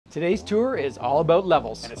Today's tour is all about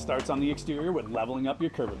levels. And it starts on the exterior with leveling up your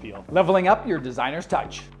curb appeal. Leveling up your designer's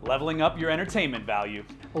touch. Leveling up your entertainment value.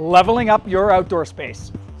 Leveling up your outdoor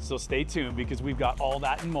space. So stay tuned because we've got all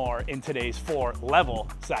that and more in today's 4-level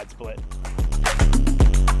side split.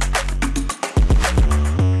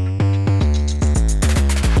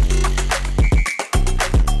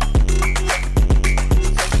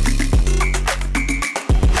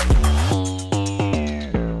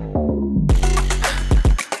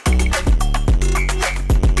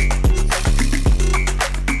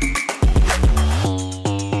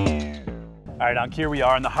 All right, Doc, here we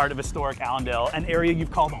are in the heart of historic Allandale, an area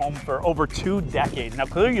you've called home for over 2 decades. Now,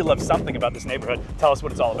 clearly you love something about this neighborhood. Tell us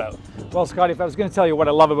what it's all about. Well, Scotty, if I was going to tell you what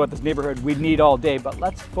I love about this neighborhood, we'd need all day, but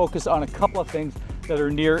let's focus on a couple of things that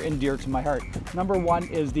are near and dear to my heart. Number one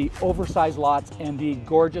is the oversized lots and the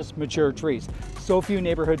gorgeous mature trees. So few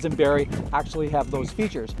neighborhoods in Barrie actually have those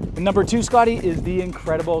features. And number two, Scotty, is the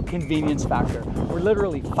incredible convenience factor. We're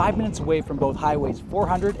literally 5 minutes away from both highways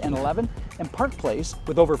 400 and 11, and Park Place,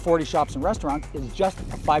 with over 40 shops and restaurants, is just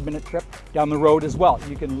a 5-minute trip down the road as well.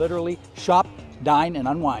 You can literally shop, dine, and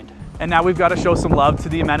unwind. And now we've got to show some love to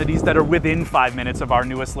the amenities that are within 5 minutes of our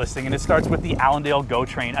newest listing. And it starts with the Allandale GO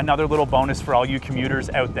train, another little bonus for all you commuters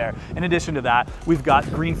out there. In addition to that, we've got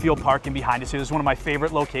Greenfield parking behind us here. This is one of my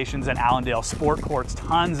favorite locations in Allandale. Sport courts,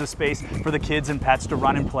 tons of space for the kids and pets to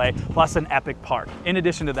run and play, plus an epic park. In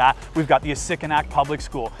addition to that, we've got the Simcoe Public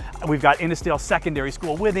School. We've got Innisdale Secondary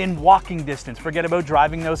School within walking distance. Forget about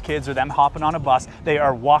driving those kids or them hopping on a bus. They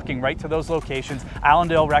are walking right to those locations.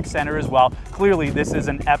 Allandale Rec Center as well. Clearly, this is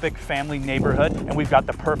an epic family neighborhood, and we've got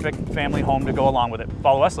the perfect family home to go along with it.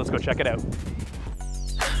 Follow us, let's go check it out.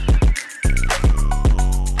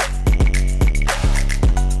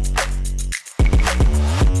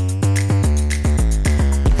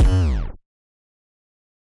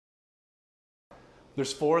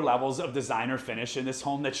 There's 4 levels of designer finish in this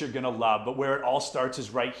home that you're gonna love, but where it all starts is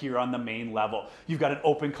right here on the main level. You've got an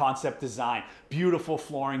open concept design, beautiful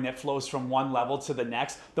flooring that flows from one level to the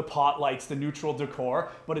next, the pot lights, the neutral decor,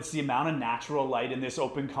 but it's the amount of natural light in this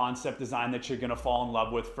open concept design that you're gonna fall in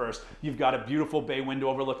love with first. You've got a beautiful bay window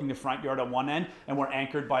overlooking the front yard on one end, and we're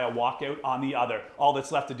anchored by a walkout on the other. All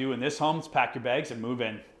that's left to do in this home is pack your bags and move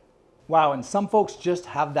in. Wow, and some folks just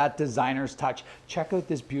have that designer's touch. Check out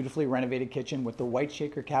this beautifully renovated kitchen with the white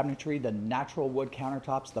shaker cabinetry, the natural wood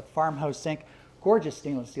countertops, the farmhouse sink, gorgeous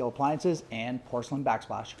stainless steel appliances, and porcelain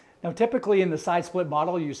backsplash. Now, typically in the side split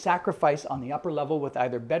model, you sacrifice on the upper level with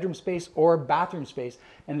either bedroom space or bathroom space,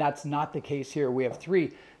 and that's not the case here. We have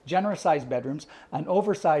 3 generous sized bedrooms, an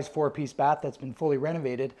oversized 4-piece bath that's been fully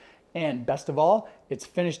renovated, and best of all, it's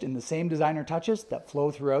finished in the same designer touches that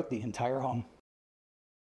flow throughout the entire home.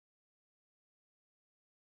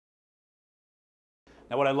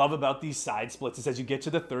 Now, what I love about these side splits is as you get to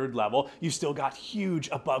the 3rd level, you've still got huge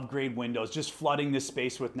above grade windows just flooding this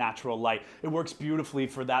space with natural light. It works beautifully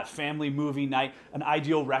for that family movie night, an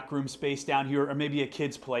ideal rec room space down here, or maybe a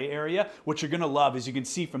kid's play area. What you're gonna love is you can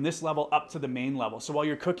see from this level up to the main level. So while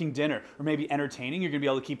you're cooking dinner or maybe entertaining, you're gonna be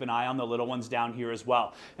able to keep an eye on the little ones down here as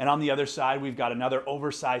well. And on the other side, we've got another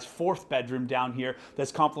oversized 4th bedroom down here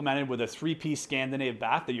that's complemented with a 3-piece Scandinavian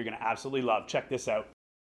bath that you're gonna absolutely love. Check this out.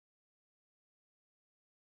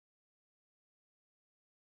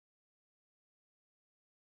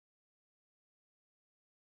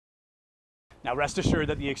 Now, rest assured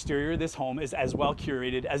that the exterior of this home is as well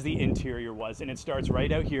curated as the interior was, and it starts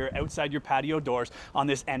right out here outside your patio doors on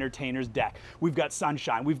this entertainer's deck. We've got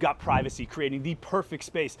sunshine, we've got privacy, creating the perfect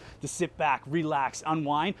space to sit back, relax,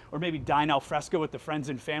 unwind, or maybe dine al fresco with the friends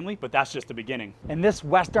and family, but that's just the beginning. And this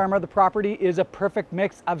west arm of the property is a perfect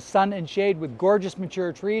mix of sun and shade with gorgeous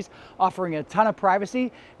mature trees, offering a ton of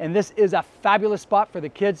privacy, and this is a fabulous spot for the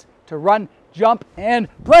kids to run, jump, and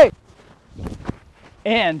play.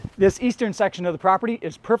 And this eastern section of the property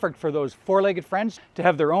is perfect for those 4-legged friends to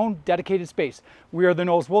have their own dedicated space. We are the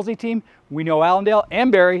Woolsey team. We know Allandale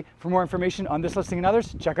and Barrie. For more information on this listing and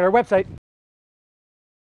others, check out our website.